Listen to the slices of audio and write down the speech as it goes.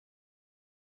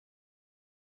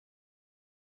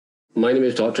My name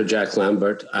is Dr. Jack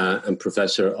Lambert. I'm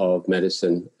professor of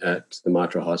medicine at the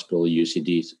Mater Hospital,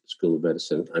 UCD School of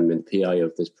Medicine. I'm the PI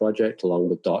of this project, along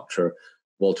with Dr.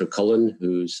 Walter Cullen,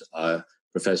 who's a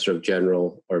professor of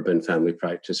general urban family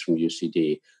practice from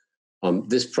UCD.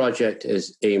 This project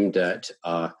is aimed at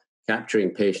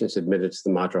capturing patients admitted to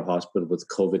the Mater Hospital with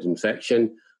COVID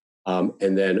infection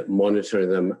and then monitoring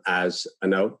them as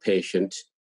an outpatient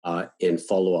in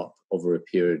follow-up over a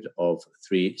period of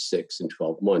 3, 6, and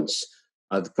 12 months.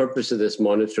 The purpose of this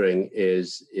monitoring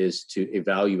is to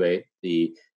evaluate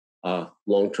the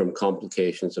long-term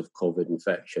complications of COVID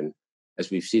infection. As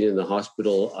we've seen in the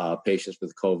hospital, patients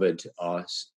with COVID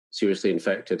seriously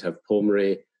infected have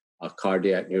pulmonary,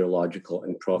 cardiac, neurological,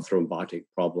 and prothrombotic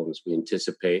problems. We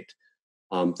anticipate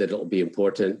that it'll be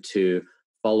important to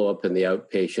follow up in the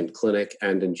outpatient clinic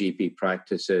and in GP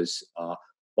practices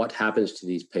what happens to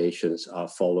these patients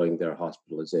following their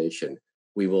hospitalization.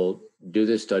 We will do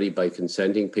this study by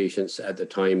consenting patients at the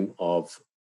time of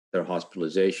their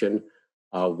hospitalization.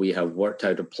 We have worked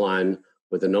out a plan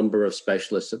with a number of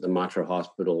specialists at the Mater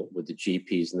Hospital, with the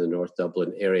GPs in the North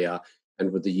Dublin area,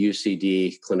 and with the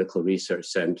UCD Clinical Research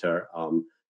Centre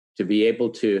to be able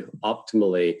to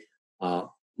optimally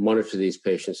monitor these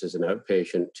patients as an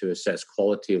outpatient to assess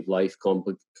quality of life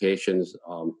complications.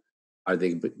 Are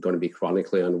they going to be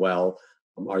chronically unwell?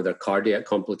 Are there cardiac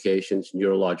complications,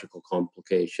 neurological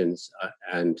complications,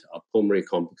 and pulmonary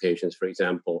complications, for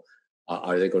example?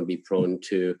 Are they going to be prone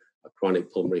to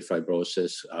chronic pulmonary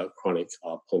fibrosis, chronic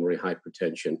pulmonary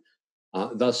hypertension?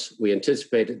 Thus, we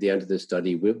anticipate at the end of this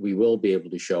study, we will be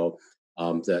able to show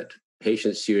that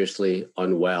patients seriously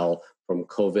unwell from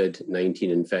COVID-19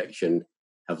 infection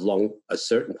have a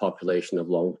certain population of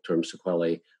long-term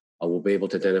sequelae. We'll be able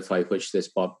to identify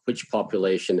which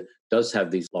population does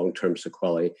have these long-term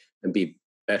sequelae and be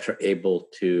better able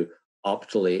to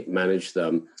optimally manage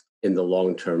them in the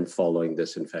long term following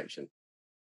this infection.